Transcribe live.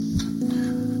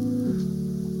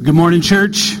Good morning,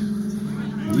 church.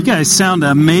 You guys sound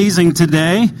amazing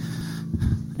today,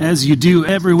 as you do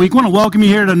every week. I want to welcome you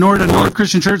here to North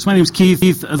Christian Church. My name is Keith,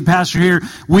 the pastor here.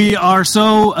 We are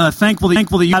so thankful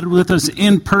that you had with us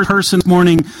in person this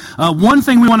morning. One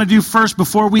thing we want to do first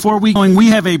before we going, we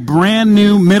have a brand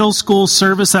new middle school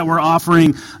service that we're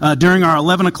offering during our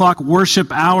 11 o'clock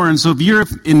worship hour. And so if you're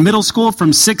in middle school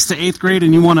from 6th to 8th grade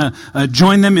and you want to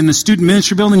join them in the student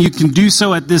ministry building, you can do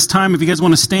so at this time. If you guys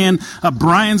want to stand,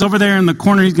 Brian's over there in the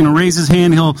corner. He's going to raise his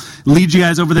hand. He'll lead you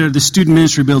guys over there to the student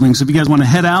ministry building. So if you guys want to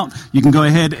head out, you can go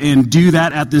ahead and do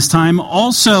that at this time.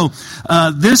 Also,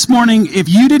 this morning, if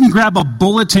you didn't grab a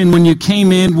bulletin when you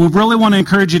came in, we really want to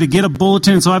encourage you to get a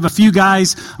bulletin. So I have a few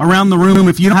guys around the room.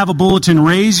 If you don't have a bulletin,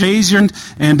 raise your hand,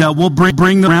 and we'll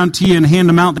bring them around to you and hand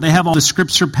them out. They have all the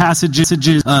scripture passages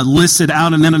listed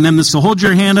out and then. So hold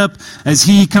your hand up as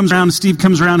he comes around, Steve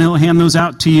comes around, he'll hand those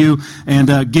out to you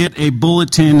and get a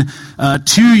bulletin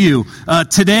to you.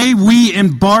 Today, we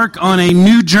embark on a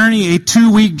new journey, a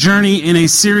 2-week journey in a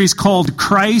series called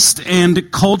Christ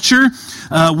and Culture.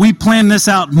 We planned this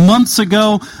out months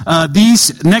ago.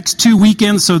 These next 2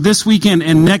 weekends, so this weekend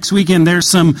and next weekend, there's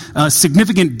some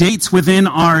significant dates within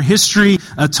our history.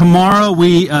 Tomorrow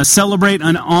we celebrate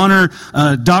and honor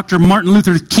Dr. Martin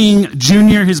Luther King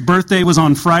Jr. His birthday was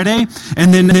on Friday.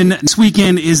 And then this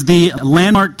weekend is the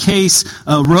landmark case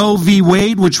Roe v.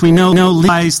 Wade, which we know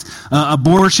legalized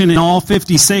abortion in all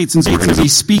 50 states. And so we're going to be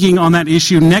speaking on that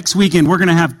issue. Next weekend, we're going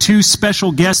to have two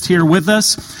special guests here with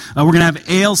us. We're going to have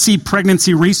ALC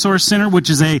Pregnancy Resource Center, which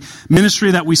is a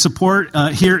ministry that we support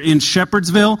here in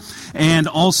Shepherdsville and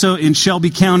also in Shelby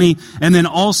County. And then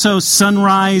also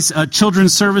Sunrise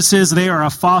Children's Services. They are a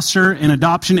foster and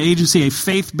adoption agency, a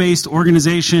faith-based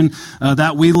organization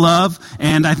that we love.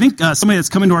 And I think somebody that's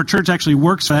coming to our church actually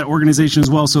works for that organization as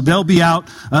well. So they'll be out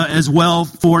as well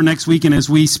for next weekend as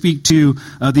we speak to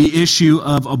the issue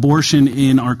of abortion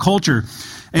in our culture.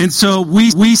 And so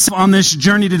we on this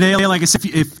journey today, like I said,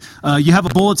 if you have a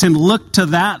bulletin, look to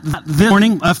that this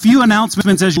morning. A few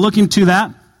announcements as you look into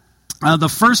that. The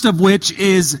first of which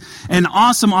is an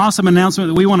awesome announcement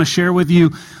that we want to share with you.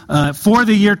 For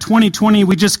the year 2020,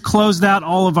 we just closed out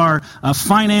all of our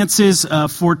finances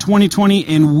for 2020,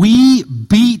 and we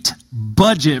beat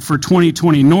budget for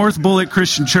 2020, North Bullitt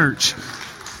Christian Church.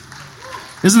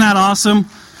 Isn't that awesome?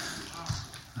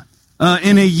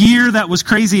 In a year that was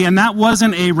crazy, and that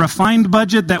wasn't a refined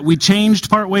budget that we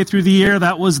changed partway through the year.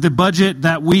 That was the budget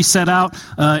that we set out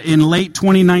in late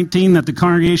 2019 that the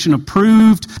congregation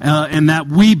approved and that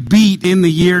we beat in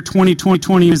the year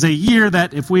 2020. Is a year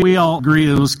that, if we all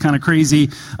agree, it was kind of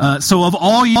crazy. So of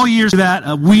all years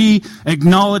that we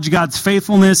acknowledge God's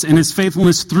faithfulness and His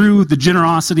faithfulness through the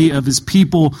generosity of His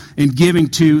people in giving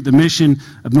to the mission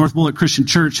of North Bullitt Christian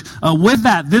Church. With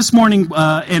that, this morning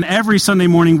and every Sunday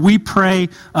morning, we pray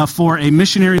for a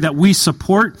missionary that we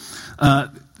support.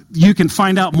 You can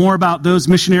find out more about those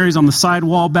missionaries on the side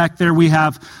wall back there. We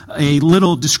have a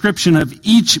little description of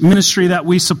each ministry that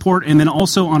we support, and then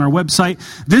also on our website.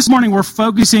 This morning we're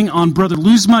focusing on Brother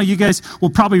Luzma. You guys will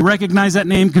probably recognize that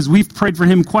name because we've prayed for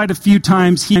him quite a few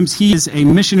times. He is a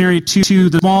missionary to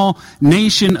the small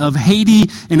nation of Haiti.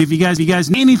 And if you guys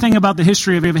know anything about the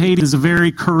history of Haiti, it's a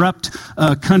very corrupt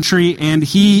country, and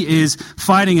he is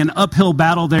fighting an uphill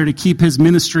battle there to keep his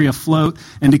ministry afloat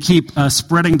and to keep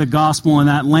spreading the gospel in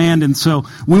that land. And so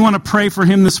we want to pray for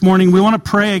him this morning. We want to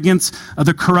pray against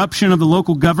the corruption of the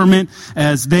local government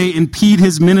as they impede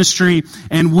his ministry.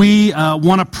 And we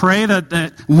want to pray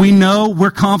that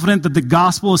we're confident that the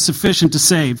gospel is sufficient to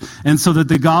save. And so that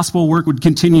the gospel work would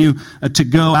continue to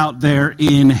go out there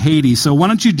in Haiti. So why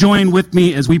don't you join with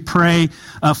me as we pray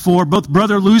for both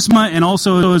Brother Luzma and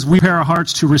also as we prepare our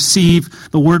hearts to receive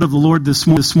the word of the Lord this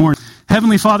morning.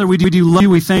 Heavenly Father, we do love you.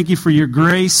 We thank you for your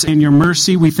grace and your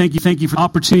mercy. We thank you for the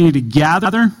opportunity to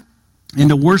gather and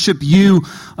to worship you.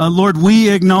 Lord, we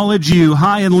acknowledge you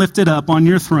high and lifted up on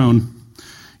your throne.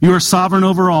 You are sovereign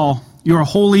over all. You are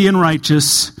holy and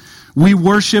righteous. We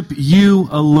worship you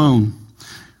alone.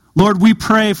 Lord, we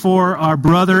pray for our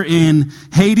brother in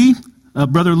Haiti,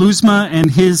 Brother Luzma, and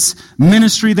his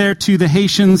ministry there to the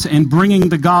Haitians and bringing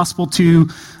the gospel to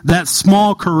that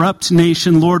small, corrupt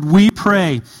nation. Lord, we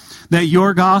pray that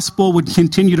your gospel would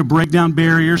continue to break down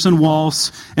barriers and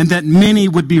walls, and that many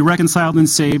would be reconciled and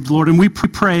saved, Lord. And we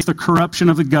pray the corruption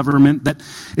of the government that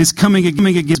is coming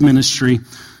against ministry.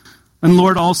 And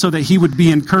Lord, also that he would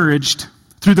be encouraged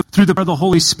through the power of the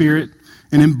Holy Spirit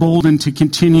and emboldened to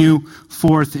continue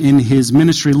forth in his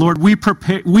ministry. Lord, we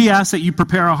ask that you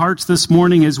prepare our hearts this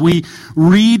morning as we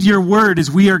read your word, as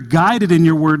we are guided in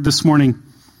your word this morning.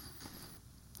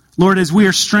 Lord, as we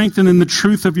are strengthened in the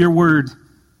truth of your word,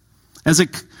 as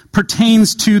it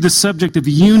pertains to the subject of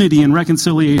unity and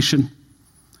reconciliation.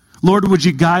 Lord, would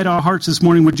you guide our hearts this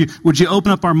morning? Would you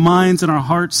open up our minds and our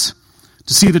hearts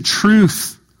to see the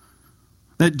truth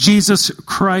that Jesus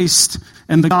Christ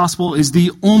and the gospel is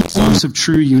the only source of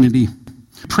true unity.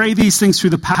 Pray these things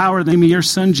through the power of the name of your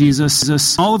Son,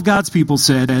 Jesus. All of God's people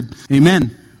said,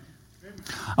 amen.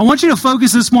 I want you to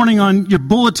focus this morning on your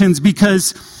bulletins,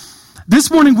 because this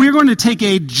morning we're going to take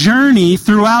a journey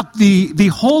throughout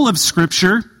the whole of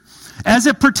Scripture as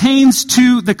it pertains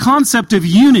to the concept of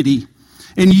unity,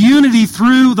 and unity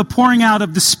through the pouring out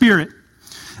of the Spirit.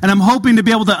 And I'm hoping to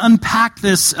be able to unpack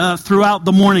this throughout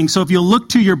the morning. So if you'll look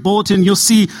to your bulletin, you'll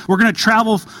see we're going to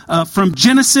travel from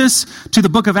Genesis to the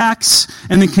book of Acts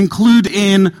and then conclude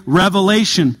in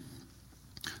Revelation.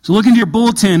 So look into your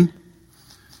bulletin.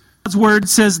 God's word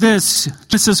says this,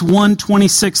 Genesis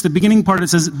 1:26, the beginning part, it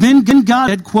says, Then God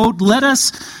said, quote, let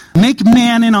us make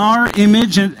man in our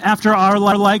image and after our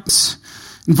likeness.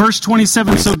 In verse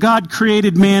 27, so God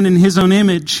created man in his own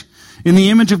image. In the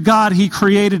image of God, he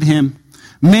created him.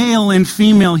 Male and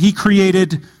female, he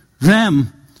created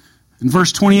them. In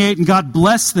verse 28, and God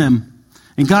blessed them.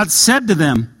 And God said to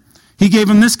them, he gave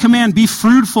them this command, be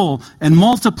fruitful and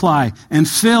multiply and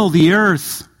fill the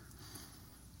earth.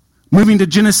 Moving to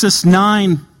Genesis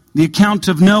 9, the account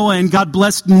of Noah, and God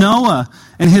blessed Noah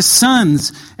and his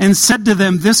sons and said to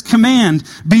them this command,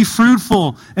 be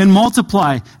fruitful and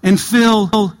multiply and fill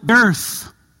the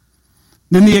earth.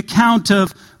 Then the account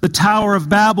of the Tower of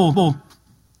Babel,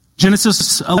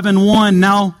 Genesis 11:1,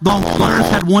 now the whole earth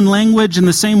had one language and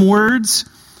the same words.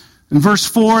 In verse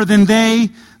 4, then they,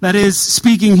 that is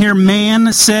speaking here,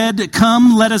 man, said,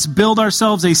 come, let us build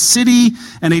ourselves a city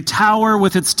and a tower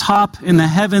with its top in the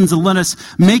heavens, and let us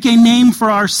make a name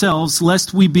for ourselves,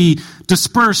 lest we be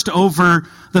dispersed over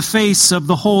the face of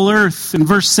the whole earth. In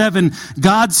verse 7,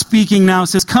 God speaking now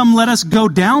says, come, let us go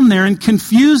down there and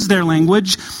confuse their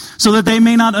language, so that they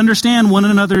may not understand one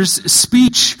another's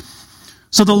speech.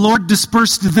 So the Lord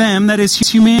dispersed them, that is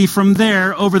humanity, from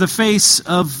there over the face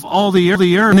of all the earth.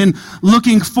 And then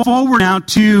looking forward now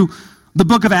to the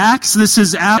book of Acts, this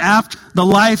is after the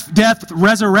life, death,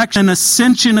 resurrection,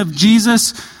 ascension of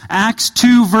Jesus. Acts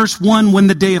 2 verse 1, when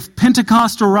the day of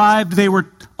Pentecost arrived, they were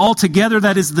all together,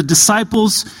 that is the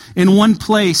disciples, in one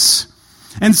place.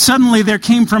 And suddenly there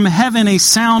came from heaven a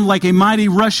sound like a mighty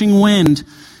rushing wind,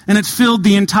 and it filled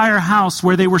the entire house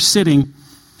where they were sitting.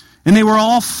 And they were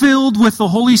all filled with the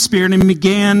Holy Spirit and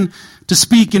began to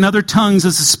speak in other tongues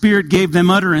as the Spirit gave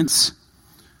them utterance.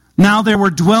 Now there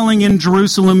were dwelling in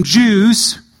Jerusalem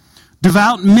Jews,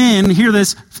 devout men, hear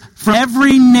this, from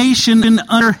every nation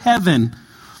under heaven.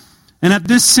 And at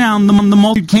this sound the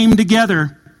multitude came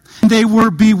together. They were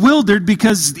bewildered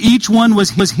because each one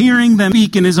was hearing them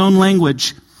speak in his own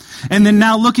language. And then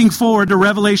now looking forward to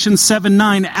Revelation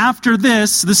 7:9. After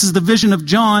this is the vision of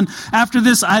John. After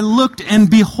this I looked, and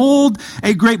behold,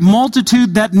 a great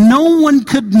multitude that no one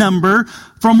could number.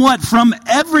 From what? From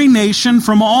every nation,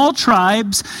 from all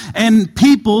tribes and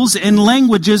peoples and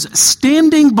languages,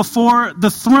 standing before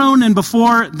the throne and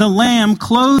before the Lamb,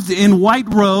 clothed in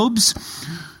white robes,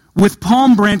 with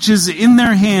palm branches in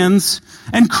their hands,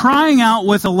 and crying out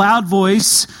with a loud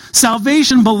voice,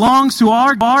 salvation belongs to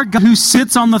our God who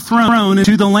sits on the throne and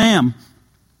to the Lamb.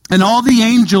 And all the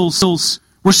angels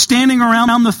were standing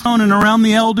around the throne and around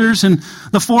the elders and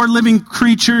the four living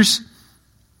creatures.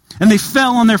 And they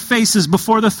fell on their faces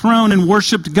before the throne and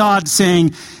worshiped God,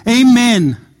 saying,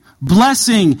 Amen.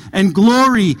 Blessing and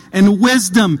glory and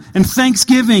wisdom and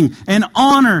thanksgiving and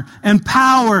honor and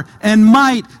power and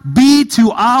might be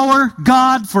to our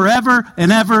God forever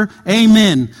and ever.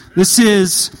 Amen. This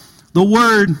is the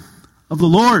word of the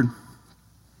Lord.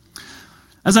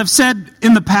 As I've said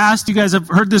in the past, you guys have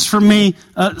heard this from me,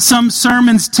 some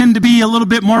sermons tend to be a little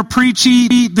bit more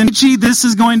preachy than teachy. This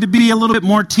is going to be a little bit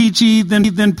more teachy than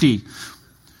preachy.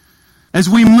 As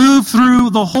we move through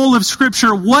the whole of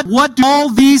Scripture, what do all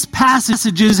these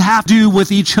passages have to do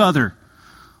with each other?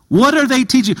 What are they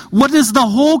teaching? What does the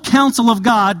whole counsel of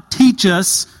God teach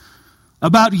us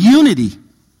about unity?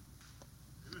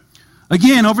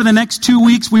 Again, over the next 2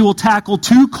 weeks, we will tackle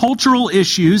two cultural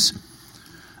issues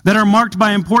that are marked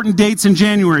by important dates in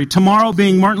January. Tomorrow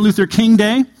being Martin Luther King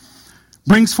Day,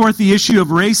 brings forth the issue of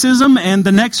racism, and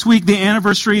the next week the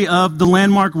anniversary of the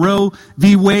landmark Roe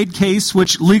v. Wade case,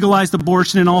 which legalized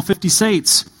abortion in all 50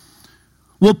 states,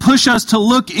 will push us to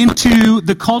look into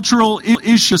the cultural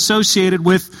issue associated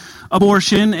with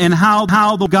abortion and how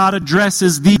God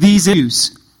addresses these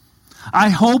issues. I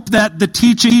hope that the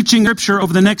teaching Scripture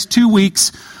over the next 2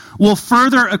 weeks will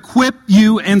further equip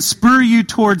you and spur you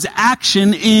towards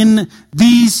action in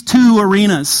these two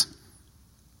arenas.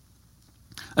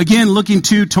 Again, looking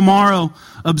to tomorrow,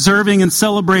 observing and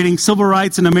celebrating civil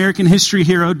rights and American history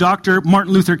hero, Dr.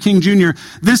 Martin Luther King Jr.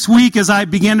 This week, as I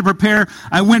began to prepare,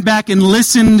 I went back and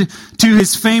listened to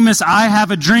his famous "I Have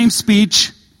a Dream"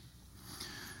 speech.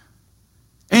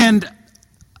 And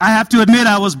I have to admit,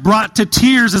 I was brought to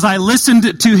tears as I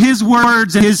listened to his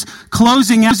words and his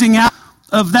closing out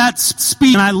of that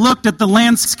speech. And I looked at the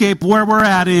landscape where we're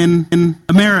at in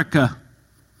America.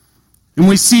 And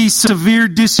we see severe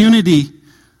disunity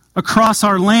across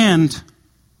our land.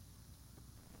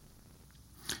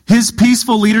 His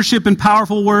peaceful leadership and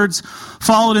powerful words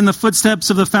followed in the footsteps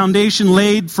of the foundation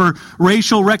laid for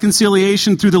racial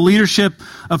reconciliation through the leadership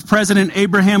of President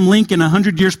Abraham Lincoln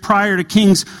 100 years prior to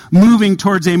King's moving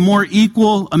towards a more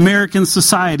equal American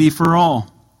society for all.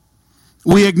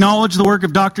 We acknowledge the work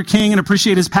of Dr. King and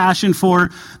appreciate his passion for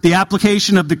the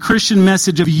application of the Christian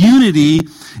message of unity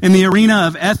in the arena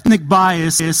of ethnic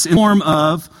bias in the form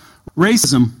of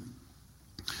racism.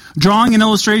 Drawing an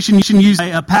illustration used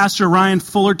by Pastor Ryan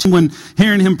Fullerton when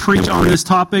hearing him preach on this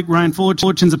topic. Ryan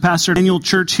Fullerton's a pastor at Daniel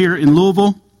Church here in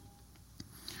Louisville.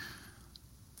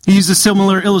 He used a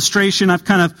similar illustration. I've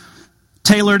kind of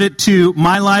tailored it to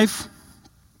my life.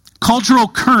 Cultural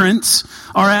currents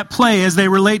are at play as they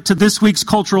relate to this week's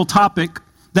cultural topic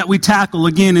that we tackle,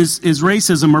 again, is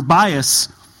racism or bias.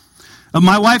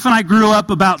 My wife and I grew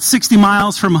up about 60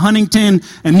 miles from Huntington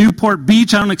and Newport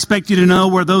Beach. I don't expect you to know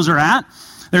where those are at.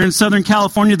 They're in Southern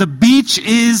California. The beach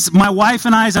is my wife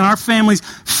and I's and our family's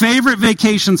favorite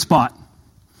vacation spot.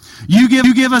 You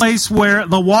give a place where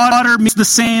the water meets the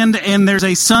sand and there's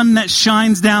a sun that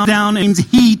shines down and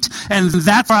heat, and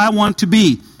that's where I want to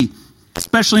be,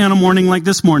 especially on a morning like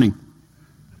this morning.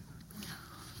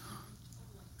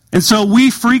 And so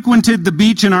we frequented the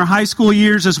beach in our high school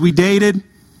years as we dated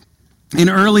and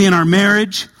early in our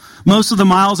marriage. Most of the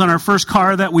miles on our first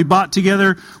car that we bought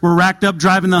together were racked up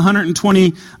driving the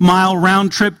 120-mile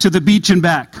round trip to the beach and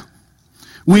back.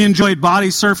 We enjoyed body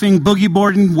surfing, boogie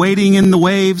boarding, wading in the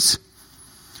waves.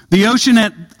 The ocean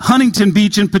at Huntington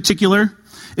Beach in particular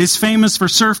is famous for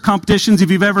surf competitions. If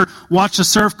you've ever watched a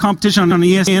surf competition on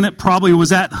ESPN, it probably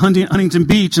was at Huntington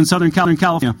Beach in Southern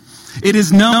California. It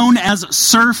is known as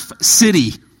Surf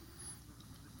City.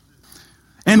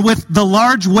 And with the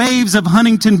large waves of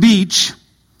Huntington Beach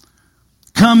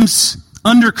comes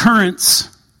undercurrents,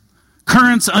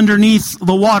 currents underneath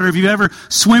the water. If you've ever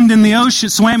swam in the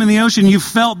ocean, you've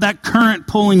felt that current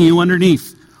pulling you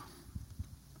underneath.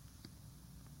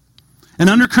 An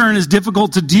undercurrent is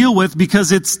difficult to deal with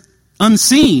because it's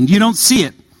unseen. You don't see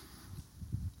it.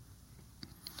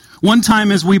 One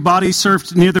time as we body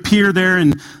surfed near the pier there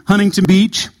in Huntington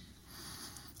Beach,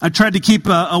 I tried to keep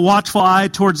a watchful eye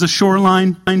towards the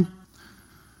shoreline.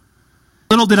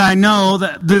 Little did I know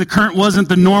that the current wasn't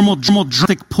the normal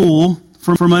drastic pull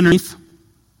from underneath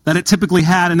that it typically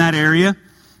had in that area,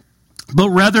 but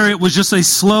rather it was just a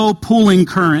slow pulling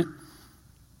current.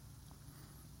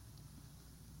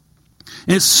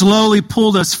 It slowly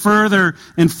pulled us further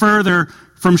and further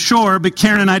from shore, but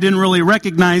Karen and I didn't really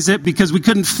recognize it because we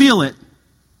couldn't feel it.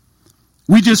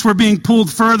 We just were being pulled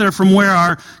further from where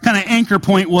our kind of anchor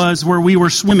point was where we were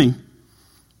swimming.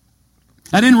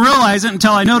 I didn't realize it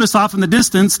until I noticed off in the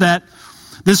distance that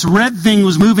this red thing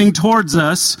was moving towards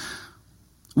us.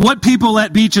 What people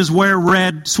at beaches wear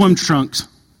red swim trunks?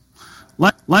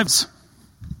 Lives.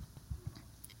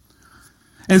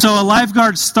 And so a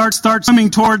lifeguard starts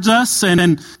swimming towards us,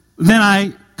 and then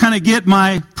I kind of get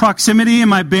my proximity and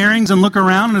my bearings and look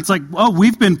around, and it's like, oh,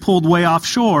 we've been pulled way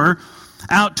offshore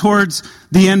out towards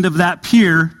the end of that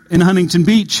pier in Huntington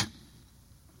Beach.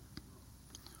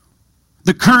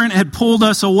 The current had pulled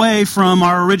us away from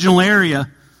our original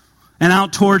area and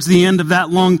out towards the end of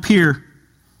that long pier.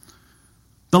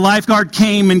 The lifeguard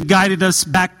came and guided us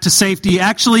back to safety.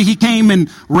 Actually, he came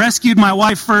and rescued my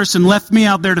wife first and left me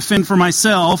out there to fend for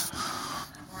myself.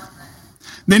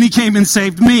 Then he came and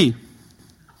saved me.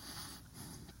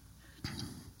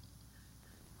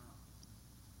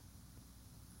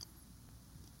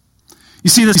 You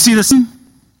see this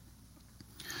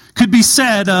could be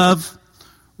said of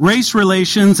race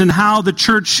relations and how the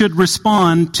church should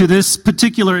respond to this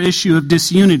particular issue of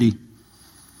disunity.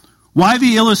 Why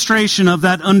the illustration of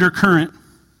that undercurrent?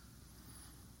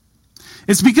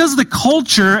 It's because the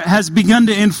culture has begun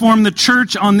to inform the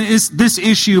church on this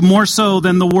issue more so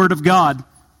than the Word of God.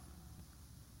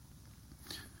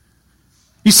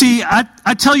 You see,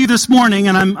 I tell you this morning,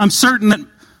 and I'm certain that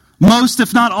most,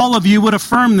 if not all of you, would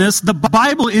affirm this. The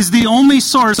Bible is the only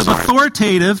source of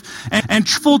authoritative and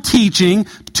truthful teaching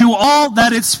to all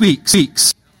that it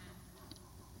speaks.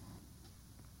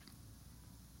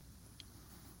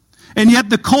 And yet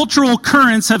the cultural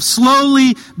currents have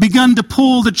slowly begun to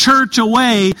pull the church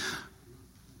away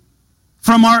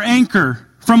from our anchor,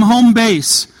 from home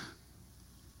base.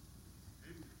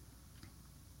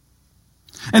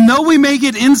 And though we may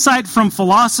get insight from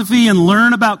philosophy and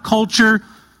learn about culture,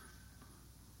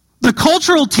 the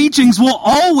cultural teachings will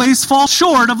always fall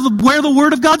short of where the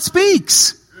Word of God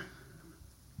speaks.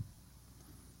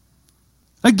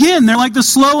 Again, they're like the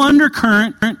slow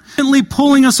undercurrent, gently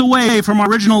pulling us away from our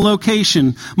original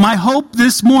location. My hope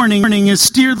this morning is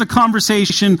steer the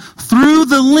conversation through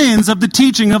the lens of the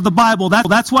teaching of the Bible.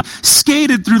 That's what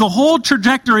skated through the whole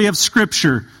trajectory of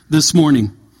Scripture this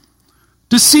morning.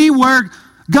 To see where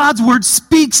God's Word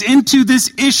speaks into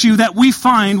this issue that we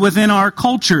find within our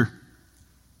culture.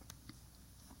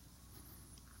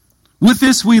 With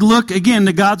this, we look again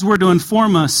to God's Word to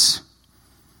inform us.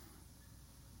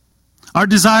 Our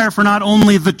desire for not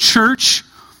only the church,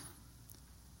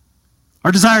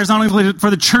 our desire is not only for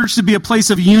the church to be a place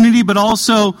of unity, but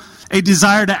also a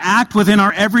desire to act within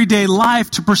our everyday life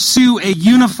to pursue a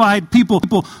unified people.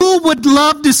 Who would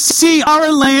love to see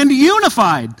our land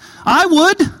unified? I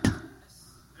would.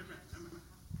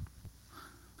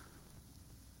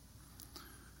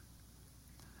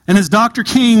 And as Dr.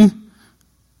 King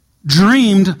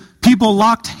dreamed, people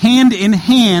locked hand in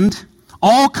hand,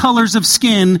 all colors of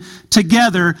skin,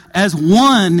 together as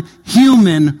one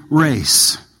human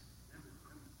race.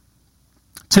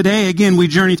 Today, again, we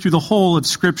journey through the whole of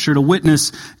Scripture to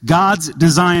witness God's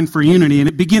design for unity. And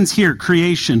it begins here,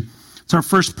 creation. It's our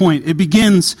first point. It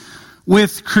begins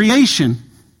with creation.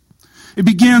 It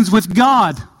begins with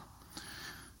God.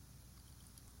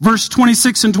 Verse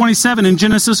 26 and 27 in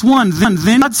Genesis 1.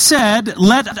 Then God said,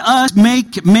 let us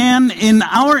make man in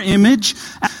our image,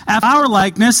 after our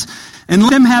likeness, and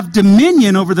let them have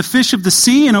dominion over the fish of the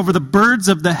sea, and over the birds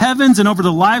of the heavens, and over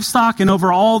the livestock, and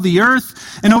over all the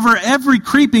earth, and over every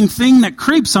creeping thing that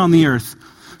creeps on the earth.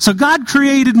 So God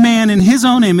created man in his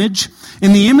own image.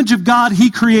 In the image of God, he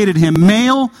created him.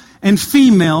 Male and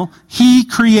female, he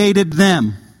created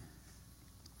them.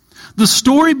 The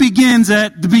story begins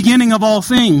at the beginning of all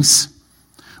things.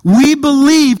 We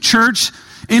believe, church,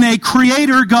 in a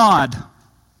creator God.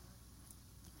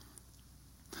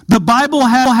 The Bible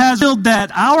has revealed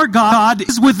that our God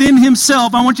is within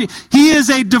himself. He is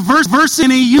a diverse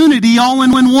in a unity, all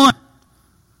in one.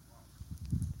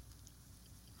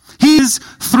 He is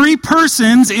three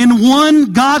persons in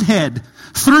one Godhead.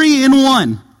 Three in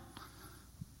one.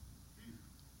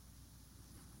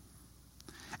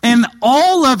 And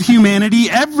all of humanity,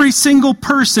 every single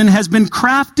person has been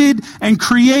crafted and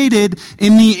created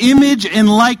in the image and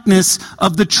likeness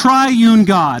of the triune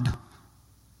God.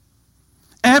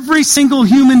 Every single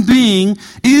human being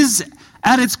is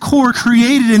at its core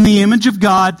created in the image of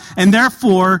God, and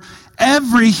therefore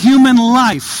every human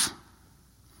life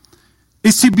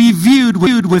is to be viewed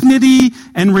with dignity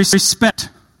and respect,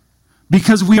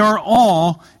 because we are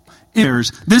all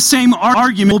heirs. This same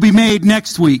argument will be made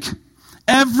next week.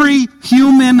 Every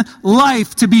human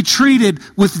life to be treated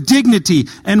with dignity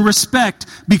and respect,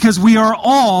 because we are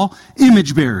all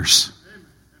image bearers.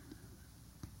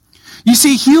 You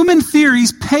see, human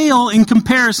theories pale in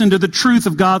comparison to the truth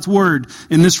of God's Word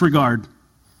in this regard.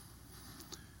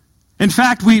 In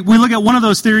fact, we look at one of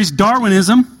those theories,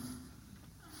 Darwinism,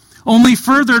 only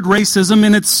furthered racism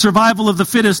in its survival of the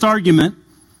fittest argument.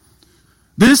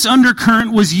 This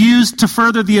undercurrent was used to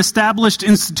further the established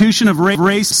institution of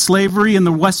race slavery in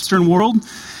the Western world,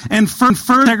 and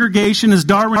further segregation as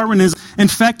Darwinism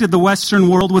infected the Western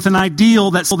world with an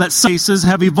ideal that some races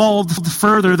have evolved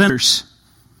further than others.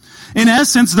 In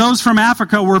essence, those from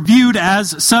Africa were viewed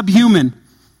as subhuman.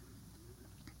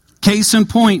 Case in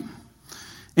point,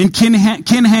 in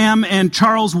Kinham and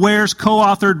Charles Ware's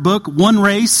co-authored book, One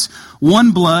Race,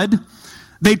 One Blood,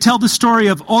 they tell the story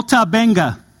of Ota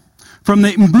Benga from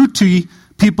the Mbuti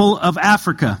people of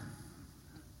Africa.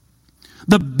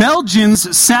 The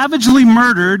Belgians savagely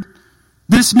murdered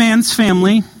this man's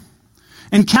family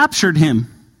and captured him.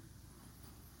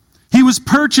 He was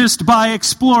purchased by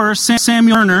explorer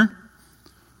Samuel Turner,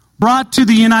 brought to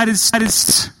the United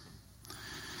States,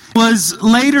 was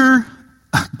later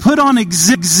put on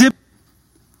exhibit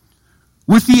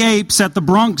with the apes at the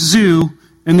Bronx Zoo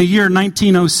in the year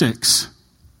 1906.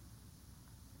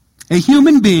 A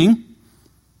human being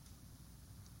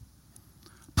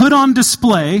put on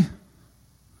display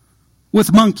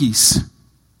with monkeys.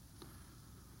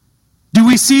 Do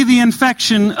we see the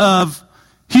infection of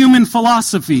human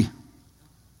philosophy,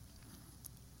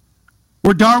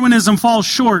 where Darwinism falls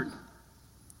short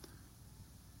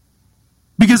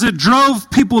because it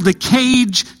drove people to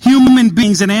cage human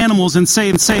beings and animals and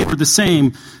say we're the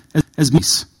same as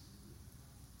monkeys?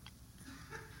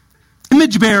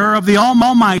 image bearer of the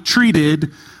Almighty,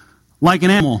 treated like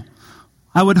an animal.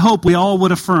 I would hope we all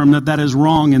would affirm that that is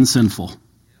wrong and sinful.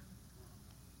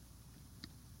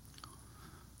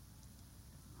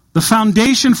 The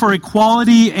foundation for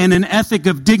equality and an ethic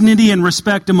of dignity and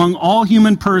respect among all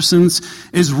human persons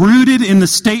is rooted in the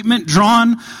statement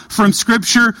drawn from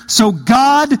Scripture. So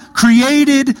God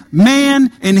created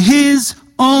man in His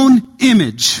own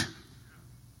image.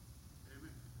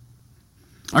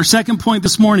 Our second point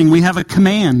this morning, we have a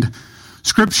command.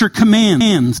 Scripture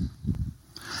commands.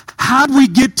 How do we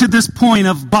get to this point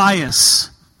of bias?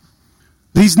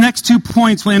 These next 2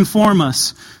 points will inform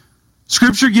us.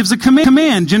 Scripture gives a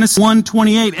command, Genesis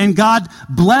 1:28, and God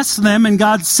blessed them, and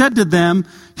God said to them,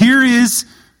 here is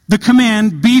the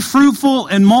command, be fruitful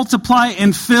and multiply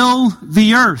and fill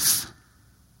the earth.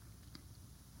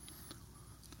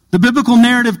 The biblical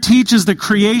narrative teaches the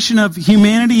creation of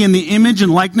humanity in the image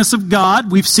and likeness of God.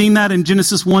 We've seen that in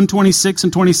Genesis 1:26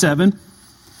 and 27.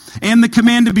 And the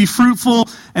command to be fruitful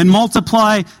and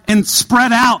multiply and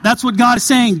spread out. That's what God is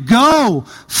saying. Go,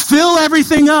 fill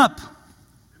everything up.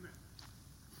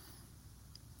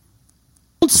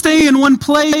 Don't stay in one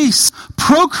place.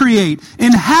 Procreate,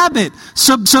 inhabit,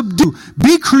 subdue.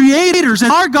 Be creators.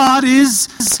 And our God is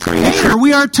creator.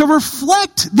 We are to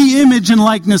reflect the image and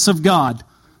likeness of God.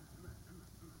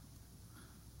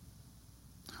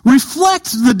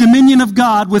 Reflect the dominion of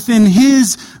God within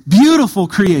His beautiful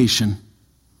creation.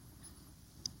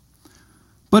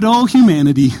 But oh,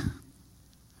 humanity,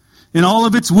 in all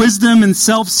of its wisdom and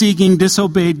self-seeking,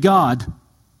 disobeyed God.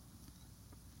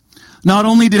 Not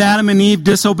only did Adam and Eve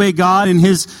disobey God in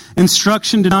His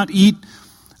instruction to not eat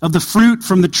of the fruit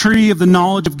from the tree of the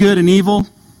knowledge of good and evil,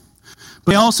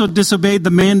 but they also disobeyed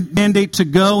the mandate to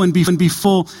go and be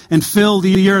full and fill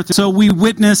the earth. So we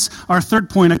witness our third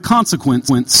point, a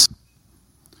consequence.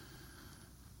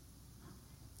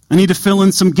 I need to fill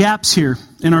in some gaps here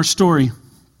in our story.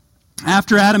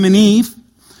 After Adam and Eve,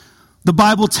 the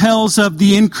Bible tells of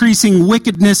the increasing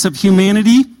wickedness of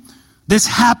humanity. This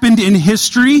happened in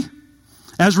history,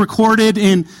 as recorded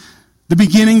in the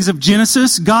beginnings of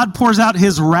Genesis. God pours out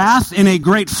His wrath in a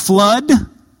great flood.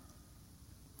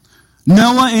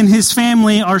 Noah and his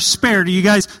family are spared. Are you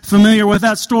guys familiar with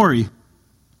that story?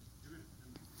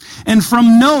 And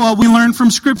from Noah, we learn from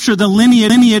Scripture the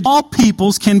lineage of all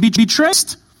peoples can be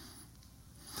traced.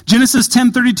 Genesis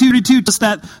 10:32 tells us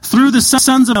that through the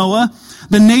sons of Noah,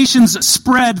 the nations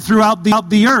spread throughout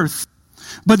the earth.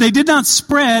 But they did not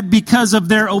spread because of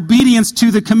their obedience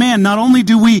to the command. Not only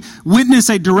do we witness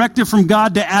a directive from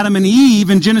God to Adam and Eve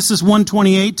in Genesis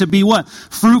 1:28 to be what?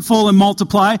 Fruitful and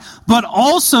multiply, but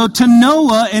also to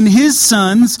Noah and his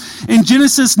sons in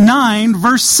Genesis 9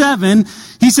 verse 7.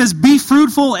 He says, be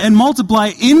fruitful and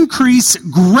multiply, increase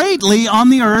greatly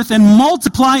on the earth and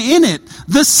multiply in it.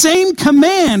 The same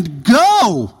command,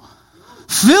 go,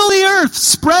 fill the earth,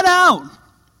 spread out.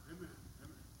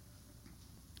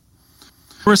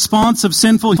 The response of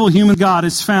sinful human God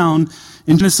is found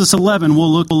in Genesis 11.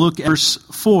 We'll look at verse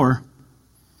 4.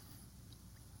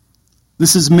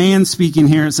 This is man speaking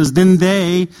here. It says, then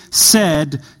they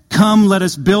said, come, let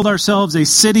us build ourselves a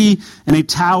city and a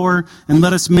tower, and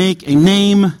let us make a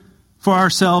name for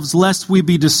ourselves, lest we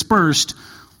be dispersed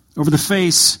over the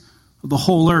face of the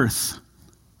whole earth.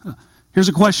 Here's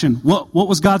a question. What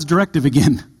was God's directive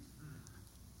again?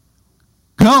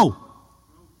 Go.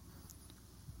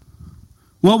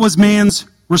 What was man's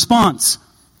response?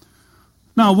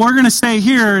 No, we're going to stay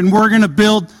here and we're going to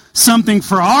build something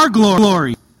for our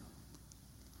glory.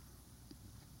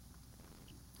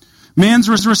 Man's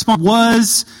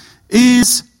response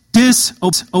is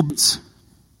disobedience.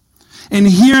 And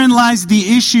herein lies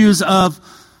the issues of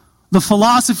the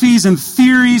philosophies and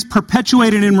theories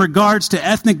perpetuated in regards to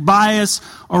ethnic bias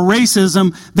or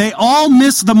racism. They all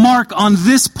miss the mark on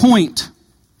this point.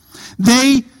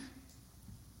 They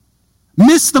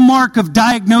miss the mark of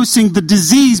diagnosing the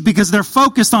disease because they're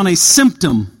focused on a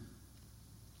symptom.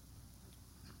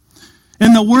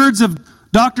 In the words of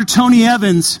Dr. Tony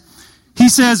Evans, he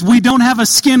says, we don't have a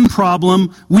skin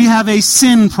problem, we have a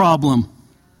sin problem.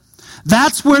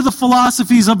 That's where the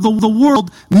philosophies of the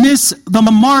world miss the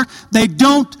mark. They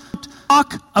don't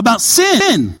talk about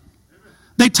sin.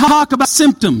 They talk about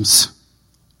symptoms.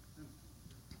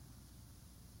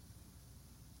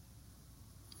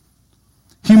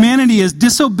 Humanity has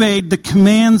disobeyed the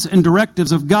commands and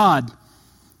directives of God.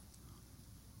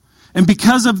 And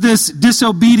because of this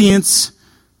disobedience,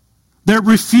 their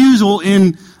refusal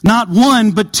in not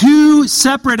one, but two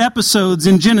separate episodes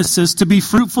in Genesis to be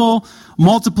fruitful,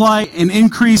 multiply, and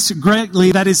increase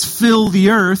greatly, that is, fill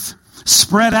the earth,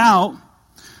 spread out,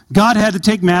 God had to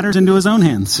take matters into his own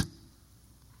hands.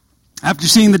 After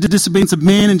seeing the disobedience of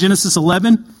men in Genesis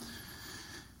 11,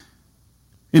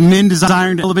 and men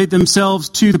desiring to elevate themselves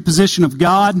to the position of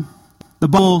God, the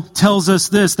Bible tells us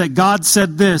this, that God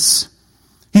said this.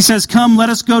 He says, "Come, let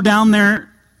us go down there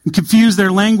and confuse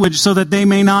their language so that they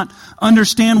may not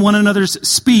understand one another's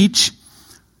speech."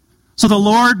 So the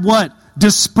Lord, what?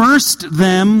 Dispersed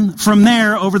them from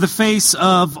there over the face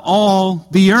of all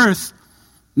the earth.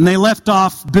 And they left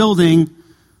off building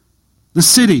the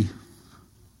city.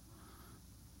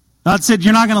 God said,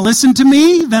 "You're not going to listen to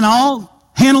me? Then I'll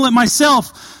handle it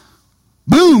myself."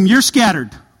 Boom, you're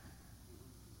scattered.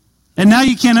 And now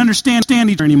you can't understand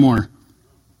each other anymore.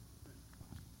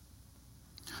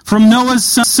 From Noah's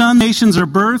son, nations are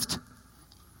birthed.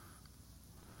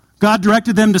 God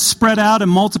directed them to spread out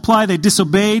and multiply. They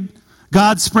disobeyed.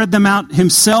 God spread them out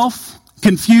himself,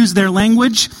 confused their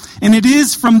language. And it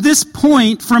is from this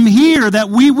point, from here, that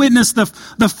we witness the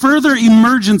further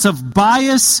emergence of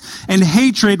bias and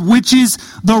hatred, which is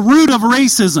the root of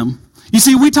racism. You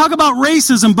see, we talk about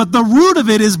racism, but the root of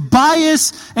it is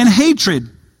bias and hatred.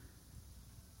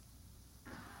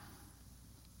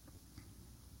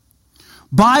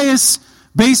 Bias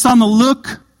based on the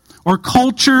look or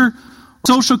culture,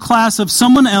 social class of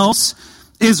someone else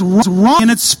is wrong, and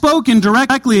it's spoken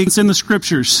directly against in the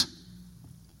Scriptures.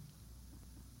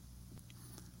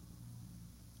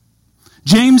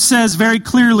 James says very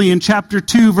clearly in chapter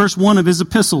 2, verse 1 of his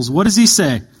epistles, what does he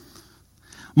say?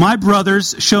 "My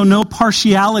brothers, show no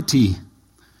partiality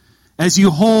as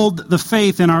you hold the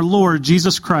faith in our Lord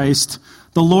Jesus Christ,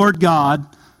 the Lord God,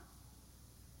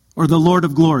 or the Lord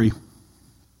of glory."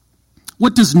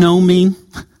 What does "no" mean?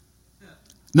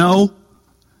 No.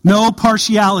 No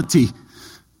partiality.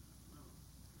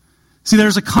 See,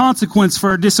 there's a consequence for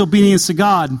our disobedience to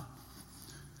God.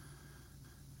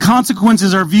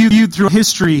 Consequences are viewed through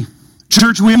history.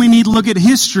 Church, we only need to look at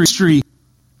history.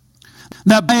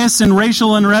 That bias and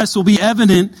racial unrest will be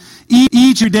evident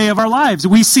each day of our lives.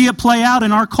 We see it play out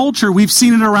in our culture. We've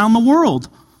seen it around the world.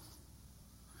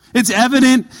 It's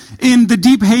evident in the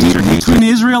deep hatred between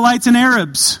Israelites and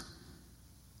Arabs.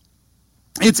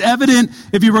 It's evident,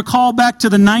 if you recall back to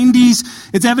the 90s,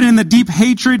 it's evident in the deep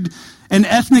hatred and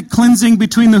ethnic cleansing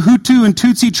between the Hutu and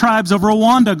Tutsi tribes of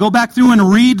Rwanda. Go back through and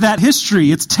read that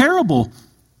history. It's terrible.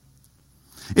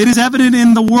 It is evident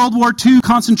in the World War II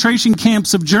concentration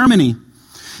camps of Germany.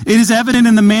 It is evident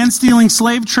in the man-stealing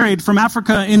slave trade from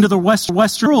Africa into the Western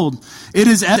world. It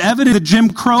is evident in the Jim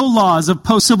Crow laws of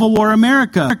post-Civil War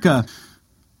America.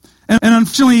 And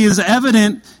unfortunately, it is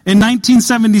evident in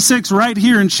 1976, right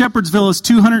here in Shepherdsville, as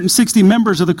 260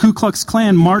 members of the Ku Klux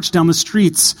Klan marched down the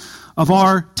streets of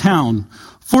our town.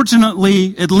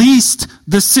 Fortunately, at least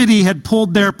the city had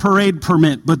pulled their parade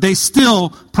permit, but they still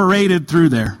paraded through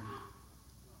there.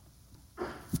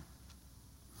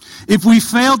 If we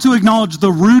fail to acknowledge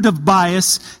the root of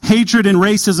bias, hatred, and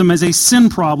racism as a sin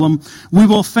problem, we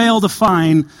will fail to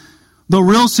find the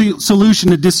real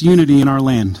solution to disunity in our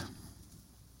land.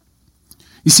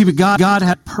 You see, but God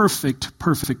had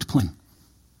perfect plan.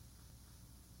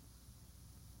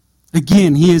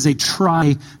 Again, He is a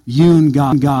triune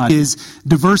God. He is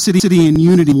diversity and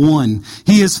unity one.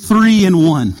 He is three in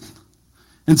one.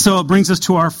 And so it brings us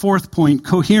to our fourth point,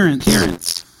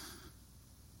 coherence.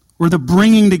 Or the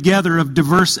bringing together of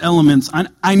diverse elements.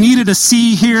 I needed a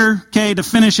C here, okay, to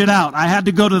finish it out. I had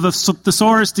to go to the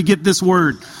thesaurus to get this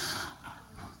word.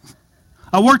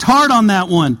 I worked hard on that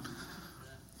one.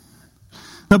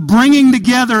 The bringing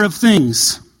together of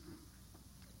things.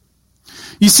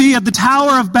 You see, at the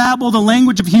Tower of Babel, the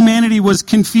language of humanity was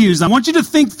confused. I want you to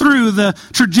think through the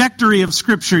trajectory of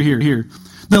Scripture here.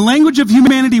 The language of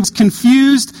humanity was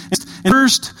confused at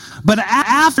first, but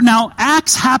after now,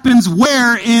 Acts happens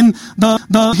where in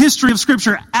the history of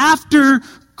Scripture? After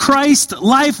Christ's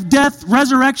life, death,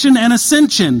 resurrection, and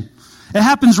ascension. It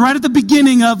happens right at the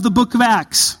beginning of the book of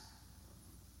Acts.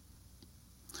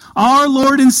 Our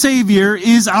Lord and Savior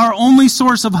is our only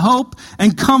source of hope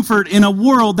and comfort in a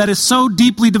world that is so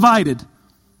deeply divided.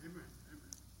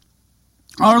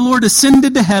 Our Lord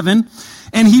ascended to heaven,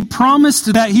 and He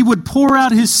promised that He would pour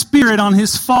out His Spirit on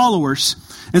His followers.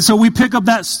 And so we pick up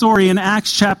that story in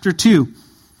Acts chapter 2.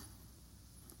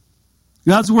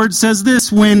 God's Word says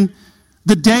this, when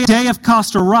the day of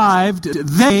Pentecost arrived,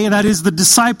 they, that is the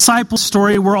disciple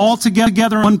story, were all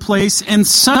together in one place, and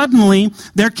suddenly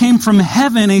there came from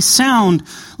heaven a sound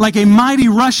like a mighty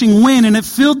rushing wind, and it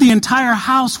filled the entire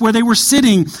house where they were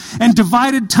sitting, and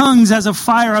divided tongues as of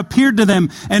fire appeared to them,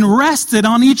 and rested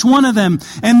on each one of them.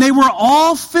 And they were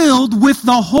all filled with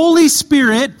the Holy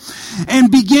Spirit, and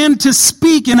began to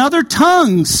speak in other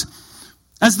tongues,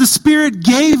 as the Spirit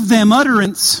gave them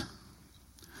utterance.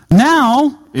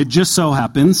 Now, it just so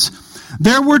happens,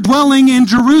 there were dwelling in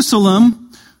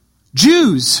Jerusalem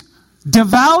Jews,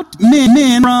 devout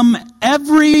men from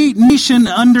every nation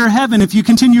under heaven. If you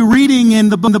continue reading in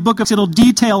the book of, it'll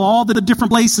detail all the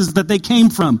different places that they came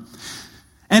from.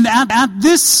 And at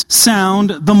this sound,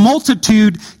 the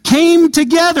multitude came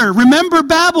together. Remember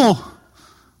Babel.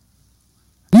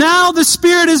 Now the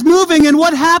Spirit is moving, and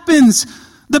what happens?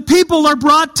 The people are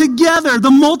brought together. The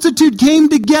multitude came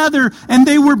together, and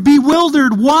they were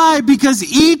bewildered. Why? Because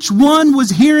each one was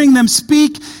hearing them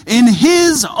speak in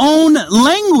his own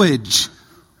language.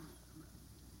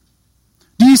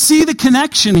 Do you see the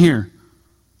connection here?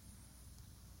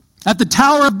 At the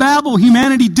Tower of Babel,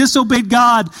 humanity disobeyed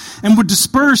God and were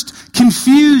dispersed,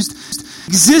 confused,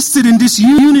 existed in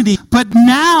disunity. But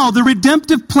now the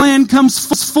redemptive plan comes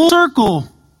full circle.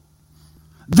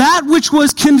 That which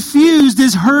was confused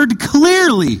is heard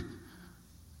clearly.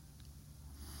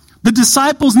 The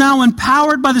disciples, now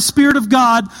empowered by the Spirit of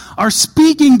God, are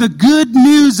speaking the good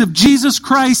news of Jesus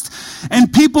Christ,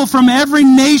 and people from every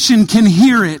nation can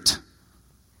hear it.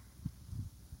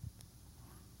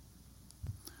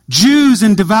 Jews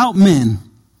and devout men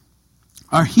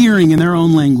are hearing in their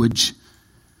own language.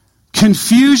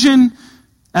 Confusion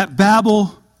at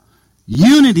Babel,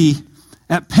 unity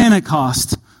at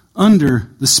Pentecost under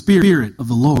the Spirit of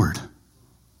the Lord.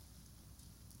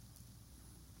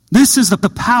 This is the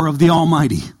power of the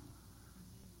Almighty.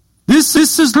 This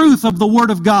is the truth of the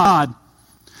Word of God.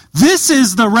 This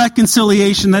is the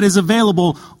reconciliation that is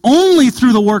available only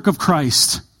through the work of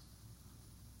Christ.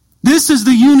 This is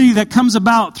the unity that comes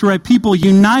about through a people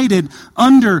united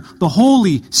under the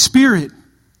Holy Spirit.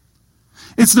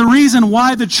 It's the reason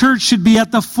why the church should be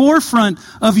at the forefront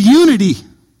of unity.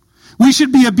 We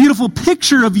should be a beautiful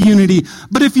picture of unity.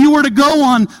 But if you were to go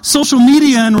on social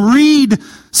media and read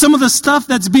some of the stuff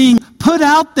that's being put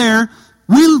out there,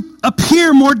 we'll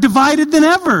appear more divided than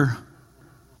ever.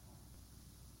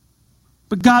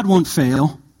 But God won't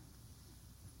fail.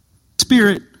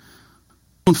 Spirit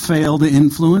won't fail to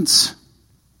influence.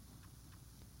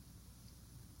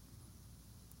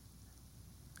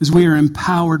 As we are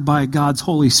empowered by God's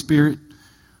Holy Spirit,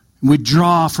 we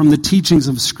draw from the teachings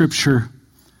of Scripture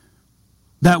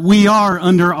that we are,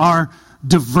 under our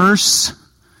diverse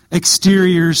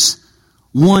exteriors,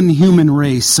 one human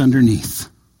race underneath.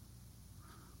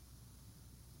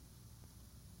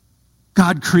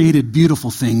 God created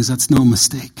beautiful things, that's no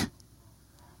mistake.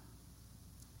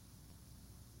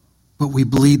 But we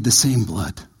bleed the same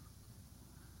blood.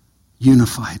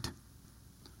 Unified.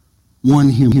 One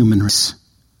human race.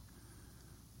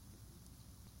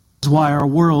 That's why our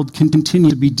world can continue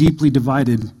to be deeply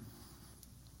divided.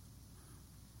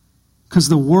 Because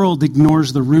the world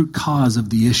ignores the root cause of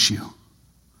the issue.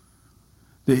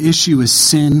 The issue is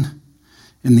sin,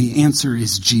 and the answer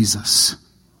is Jesus.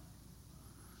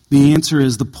 The answer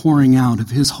is the pouring out of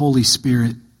His Holy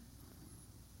Spirit.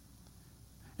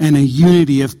 And a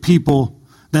unity of people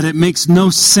that it makes no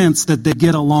sense that they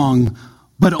get along,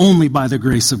 but only by the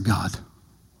grace of God.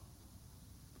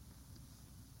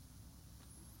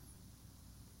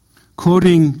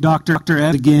 Quoting Dr.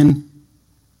 Ed again,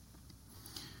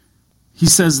 he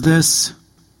says this: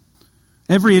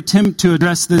 every attempt to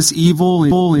address this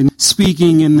evil in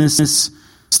speaking in this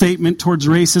statement towards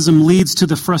racism leads to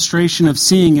the frustration of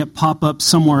seeing it pop up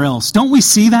somewhere else. Don't we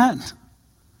see that?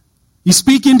 You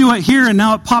speak into it here and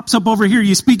now it pops up over here.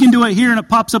 You speak into it here and it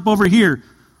pops up over here.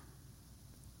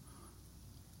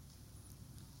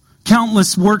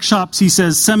 Countless workshops, he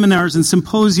says, seminars and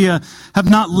symposia have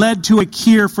not led to a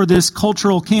cure for this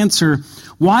cultural cancer.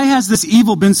 Why has this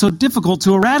evil been so difficult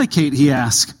to eradicate, he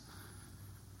asks.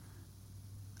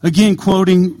 Again,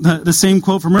 quoting the same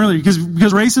quote from earlier, because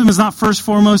racism is not first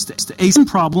foremost a sin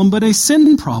problem, but a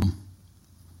sin problem.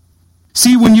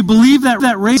 See, when you believe that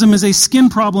racism is a skin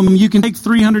problem, you can take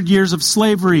 300 years of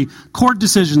slavery, court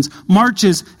decisions,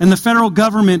 marches, and the federal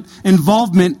government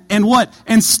involvement, and what?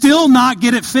 And still not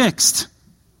get it fixed.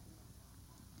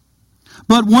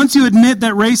 But once you admit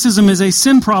that racism is a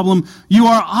sin problem, you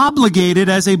are obligated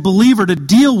as a believer to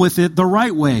deal with it the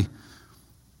right way.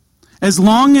 As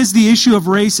long as the issue of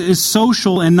race is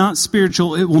social and not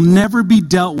spiritual, it will never be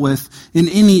dealt with in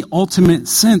any ultimate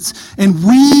sense. And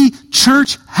we,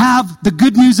 church, have the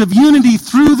good news of unity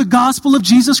through the gospel of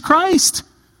Jesus Christ.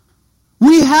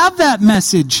 We have that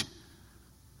message.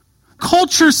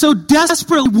 Culture so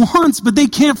desperately wants, but they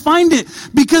can't find it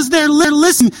because they're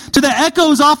listening to the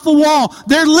echoes off the wall.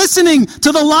 They're listening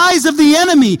to the lies of the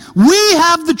enemy. We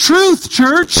have the truth,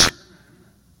 church.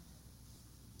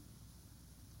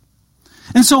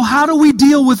 And so how do we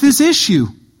deal with this issue?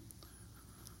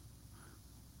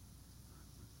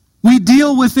 We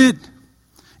deal with it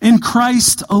in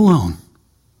Christ alone.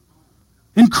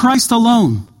 In Christ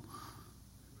alone.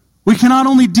 We cannot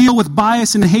only deal with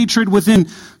bias and hatred within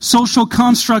social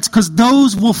constructs because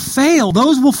those will fail.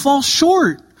 Those will fall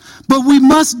short. But we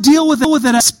must deal with it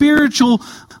at a spiritual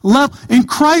level. In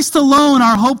Christ alone,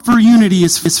 our hope for unity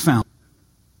is found.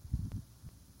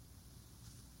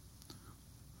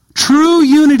 True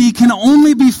unity can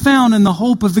only be found in the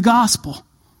hope of the gospel.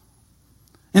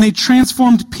 And a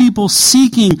transformed people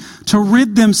seeking to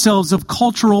rid themselves of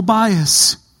cultural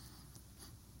bias.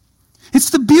 It's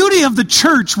the beauty of the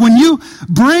church when you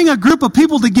bring a group of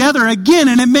people together again,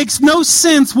 and it makes no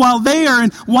sense why they are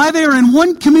in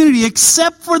one community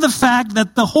except for the fact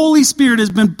that the Holy Spirit has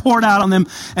been poured out on them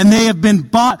and they have been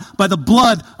bought by the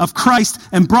blood of Christ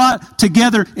and brought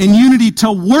together in unity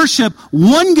to worship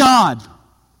one God.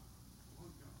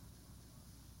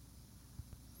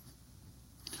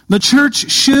 The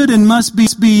church should and must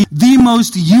be the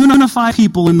most unified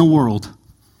people in the world.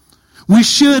 We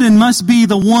should and must be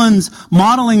the ones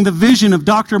modeling the vision of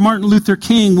Dr. Martin Luther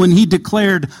King when he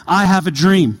declared, "I have a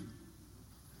dream."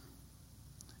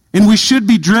 And we should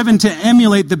be driven to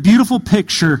emulate the beautiful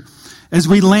picture as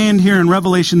we land here in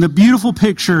Revelation, the beautiful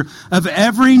picture of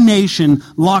every nation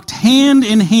locked hand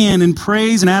in hand in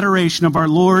praise and adoration of our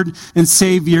Lord and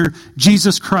Savior,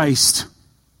 Jesus Christ.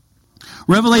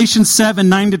 Revelation 7,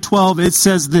 9-12, it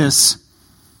says this.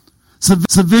 So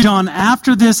the vision,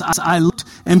 after this I looked,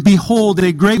 and behold,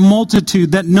 a great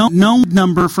multitude that no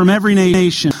number from every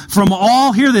nation, from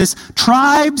all, hear this,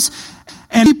 tribes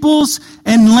and peoples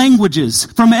and languages,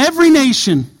 from every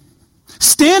nation,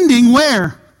 standing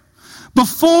where?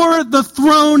 Before the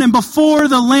throne and before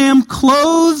the Lamb,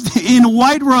 clothed in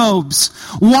white robes.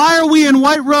 Why are we in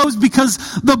white robes? Because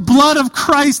the blood of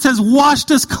Christ has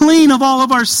washed us clean of all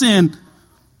of our sin.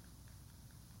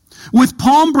 With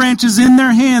palm branches in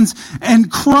their hands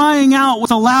and crying out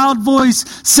with a loud voice,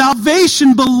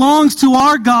 "Salvation belongs to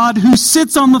our God who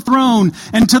sits on the throne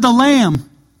and to the Lamb."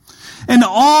 And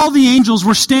all the angels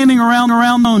were standing around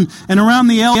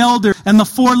the elder and the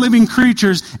four living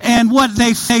creatures, and what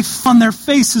they fell on their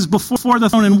faces before the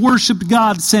throne and worshipped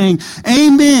God, saying,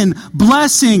 "Amen,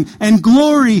 blessing and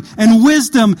glory and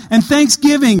wisdom and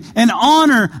thanksgiving and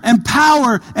honor and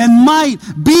power and might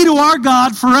be to our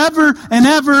God forever and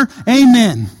ever.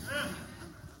 Amen."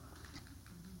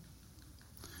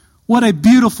 What a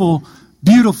beautiful,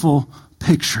 beautiful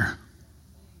picture.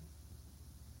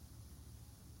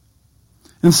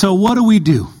 And so what do we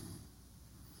do?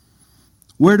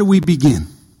 Where do we begin?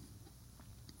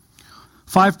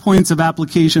 5 points of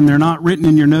application. They're not written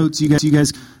in your notes. You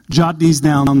guys jot these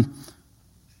down.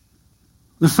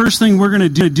 The first thing we're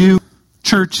going to do,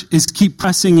 church, is keep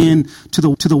pressing in to the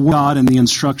Word of God and the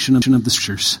instruction of the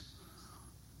Scriptures.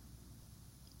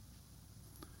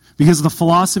 Because the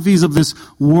philosophies of this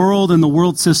world and the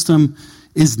world system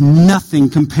is nothing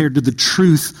compared to the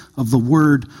truth of the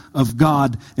Word of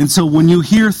God. And so when you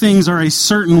hear things are a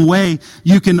certain way,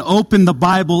 you can open the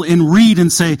Bible and read and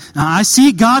say, "I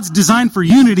see God's design for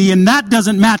unity, and that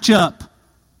doesn't match up."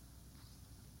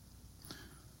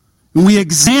 And we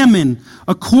examine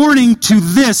according to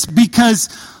this, because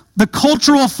the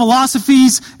cultural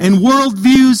philosophies and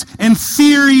worldviews and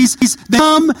theories, they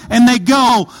come and they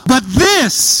go. But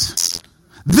this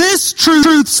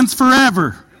truth stands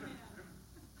forever.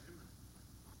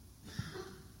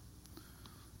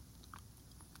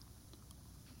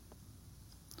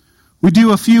 We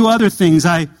do a few other things.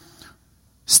 I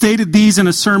stated these in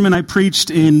a sermon I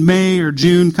preached in May or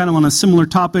June, kind of on a similar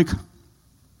topic.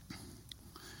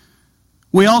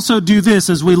 We also do this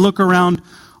as we look around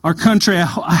our country.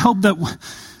 I hope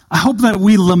that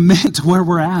we lament where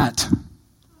we're at.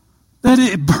 That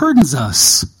it burdens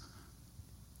us.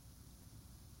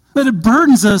 That it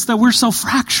burdens us that we're so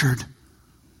fractured.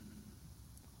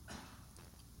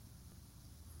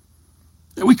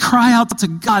 That we cry out to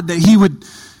God that He would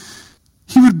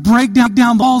break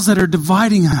down walls that are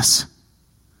dividing us.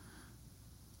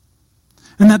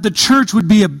 And that the church would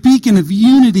be a beacon of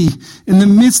unity in the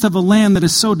midst of a land that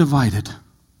is so divided.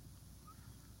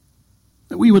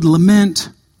 That we would lament.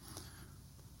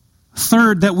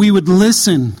 Third, that we would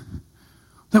listen.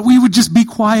 That we would just be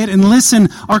quiet and listen.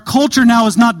 Our culture now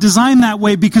is not designed that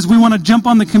way because we want to jump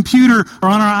on the computer or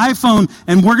on our iPhone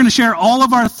and we're going to share all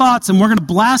of our thoughts and we're going to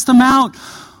blast them out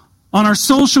on our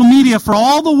social media for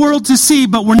all the world to see,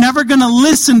 but we're never going to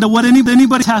listen to what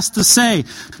anybody has to say.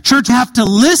 Church, we have to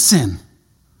listen.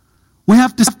 We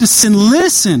have to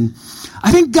listen.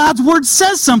 I think God's Word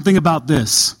says something about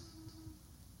this.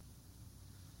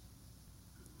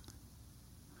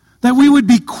 That we would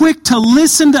be quick to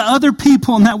listen to other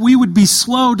people and that we would be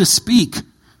slow to speak.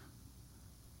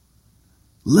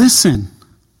 listen.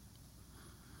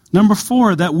 Number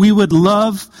 4, that we would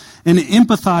love and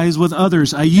empathize with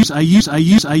others. The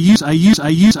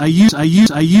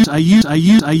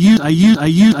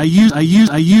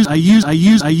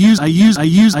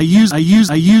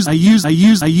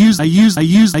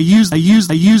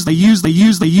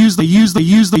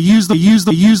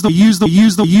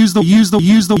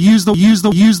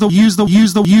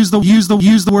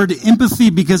word empathy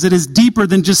because it is deeper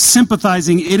than just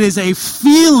sympathizing. It is a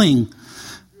feeling.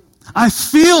 I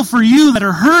feel for you that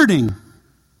are hurting.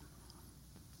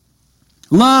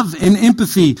 Love and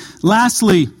empathy.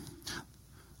 Lastly,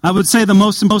 I would say the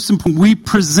most important, we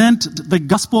present the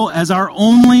gospel as our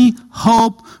only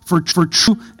hope for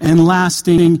true and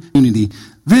lasting unity.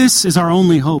 This is our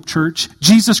only hope, church.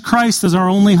 Jesus Christ is our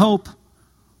only hope.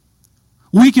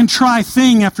 We can try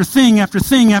thing after thing after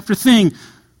thing after thing,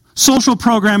 social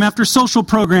program after social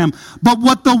program, but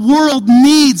what the world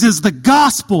needs is the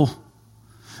gospel.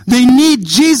 They need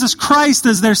Jesus Christ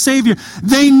as their Savior.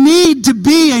 They need to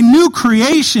be a new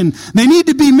creation. They need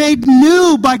to be made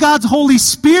new by God's Holy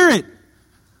Spirit,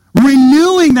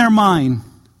 renewing their mind,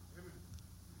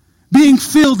 being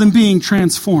filled and being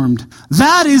transformed.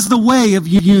 That is the way of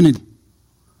unity.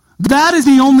 That is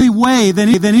the only way that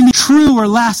any true or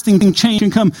lasting change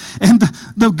can come. And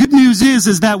the good news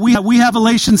is that we have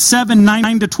Galatians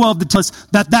 7:9-12 to tell us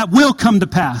that will come to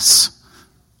pass.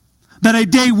 That a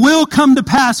day will come to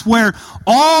pass where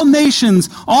all nations,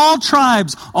 all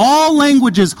tribes, all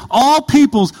languages, all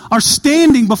peoples are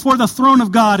standing before the throne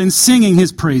of God and singing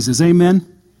His praises. Amen.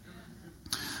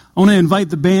 I want to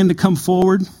invite the band to come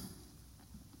forward.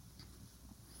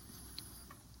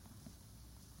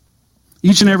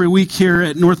 Each and every week here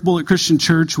at North Bullitt Christian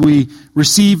Church, we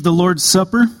receive the Lord's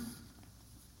Supper.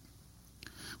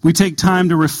 We take time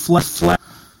to reflect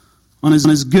on His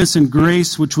goodness and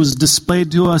grace, which was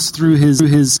displayed to us through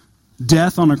His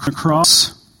death on a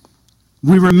cross.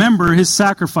 We remember His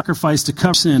sacrifice to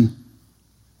cover sin.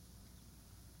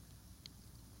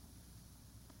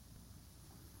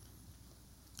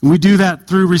 And we do that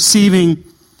through receiving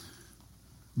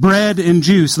bread and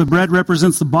juice. The bread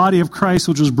represents the body of Christ,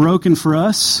 which was broken for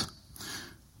us.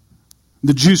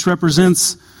 The juice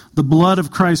represents the blood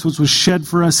of Christ, which was shed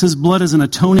for us. His blood is an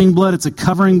atoning blood. It's a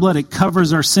covering blood. It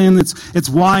covers our sin. It's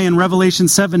why in Revelation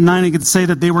 7:9 it could say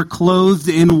that they were clothed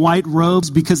in white robes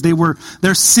because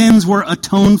their sins were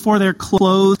atoned for. They're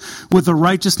clothed with the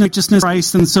righteousness of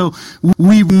Christ. And so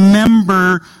we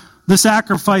remember the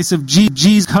sacrifice of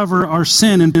Jesus cover our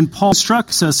sin. And Paul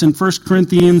instructs us in 1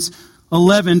 Corinthians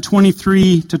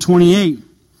 11:23-28.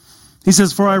 He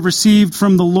says, "For I received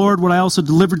from the Lord what I also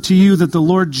delivered to you, that the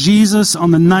Lord Jesus,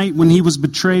 on the night when He was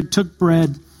betrayed, took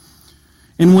bread.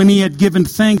 And when He had given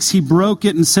thanks, He broke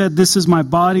it and said, 'This is my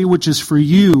body, which is for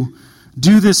you.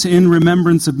 Do this in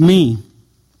remembrance of me.'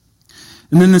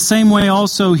 And in the same way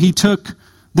also He took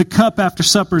the cup after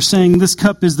supper, saying, 'This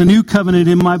cup is the new covenant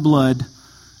in my blood.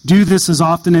 Do this as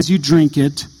often as you drink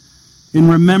it in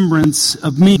remembrance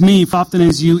of me. For often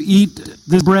as you eat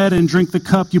this bread and drink the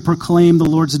cup, you proclaim the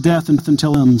Lord's death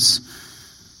until He comes.'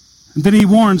 And then He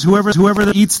warns, whoever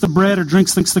eats the bread or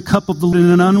drinks the cup of the Lord in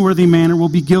an unworthy manner will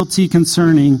be guilty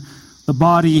concerning the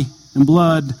body and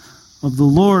blood of the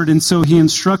Lord. And so He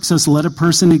instructs us, let a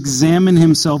person examine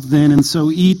himself then, and so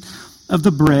eat of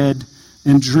the bread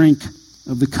and drink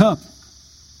of the cup."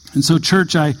 And so,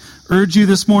 church, I urge you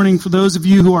this morning, for those of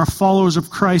you who are followers of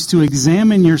Christ, to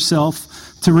examine yourself,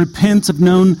 to repent of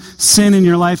known sin in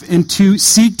your life, and to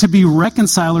seek to be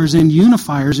reconcilers and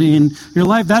unifiers in your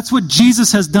life. That's what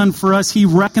Jesus has done for us. He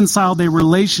reconciled a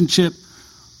relationship.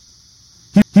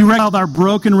 He reconciled our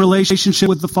broken relationship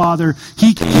with the Father.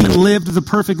 He came and lived the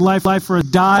perfect life for us,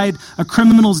 died a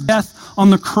criminal's death on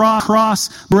the cross,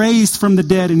 raised from the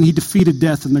dead, and He defeated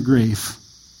death in the grave.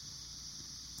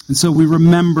 And so we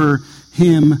remember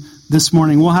Him this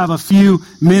morning. We'll have a few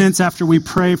minutes after we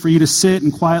pray for you to sit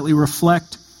and quietly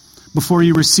reflect before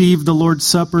you receive the Lord's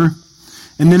Supper.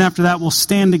 And then after that, we'll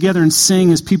stand together and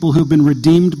sing as people who have been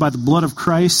redeemed by the blood of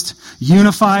Christ,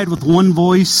 unified with one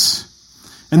voice.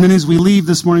 And then as we leave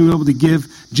this morning, we'll be able to give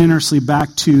generously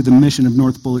back to the mission of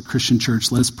North Bullitt Christian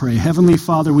Church. Let's pray. Heavenly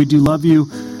Father, we do love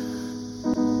You.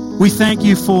 We thank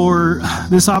You for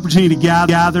this opportunity to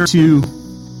gather to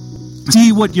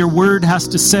see what Your Word has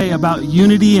to say about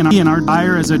unity and our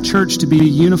desire as a church to be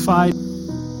unified.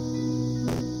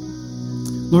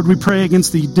 Lord, we pray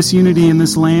against the disunity in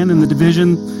this land and the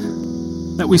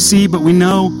division that we see, but we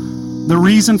know the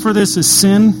reason for this is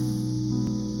sin,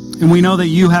 and we know that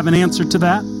You have an answer to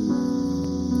that,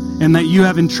 and that You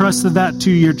have entrusted that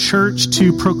to Your church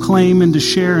to proclaim and to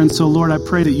share. And so, Lord, I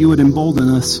pray that You would embolden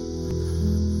us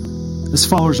as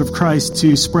followers of Christ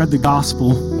to spread the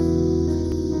gospel.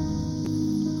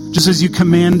 Just as you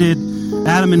commanded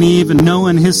Adam and Eve and Noah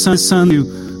and his son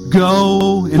to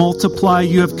go and multiply,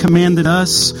 you have commanded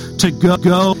us to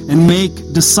go and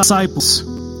make disciples,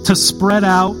 to spread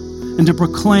out and to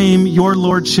proclaim your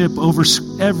lordship over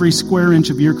every square inch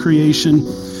of your creation.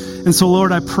 And so,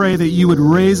 Lord, I pray that you would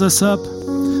raise us up,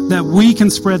 that we can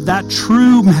spread that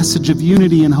true message of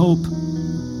unity and hope.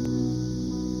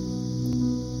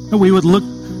 That we would look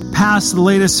past the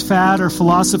latest fad or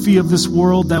philosophy of this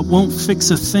world that won't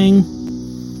fix a thing,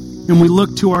 and we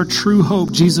look to our true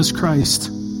hope, Jesus Christ.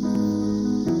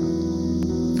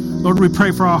 Lord, we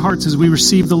pray for our hearts as we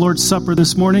receive the Lord's Supper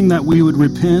this morning, that we would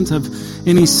repent of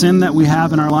any sin that we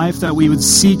have in our life, that we would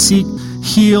seek,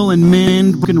 heal, and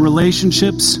mend broken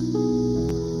relationships,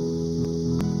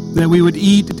 that we would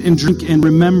eat and drink and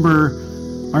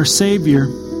remember our Savior.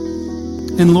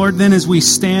 And Lord, then as we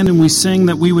stand and we sing,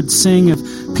 that we would sing of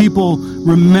people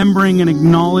remembering and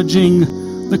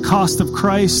acknowledging the cost of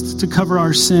Christ to cover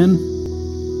our sin.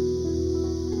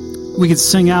 We could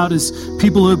sing out as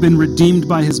people who have been redeemed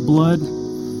by his blood.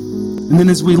 And then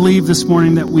as we leave this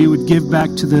morning, that we would give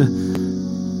back to the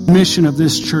mission of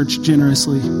this church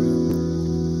generously.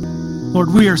 Lord,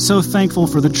 we are so thankful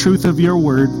for the truth of your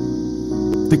word,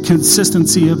 the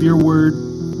consistency of your word,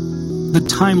 the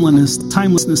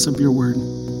timelessness of your word.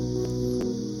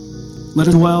 Let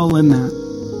us dwell in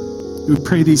that. We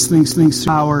pray these things through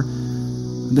power.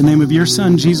 In the name of your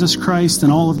Son, Jesus Christ,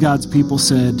 and all of God's people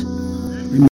said,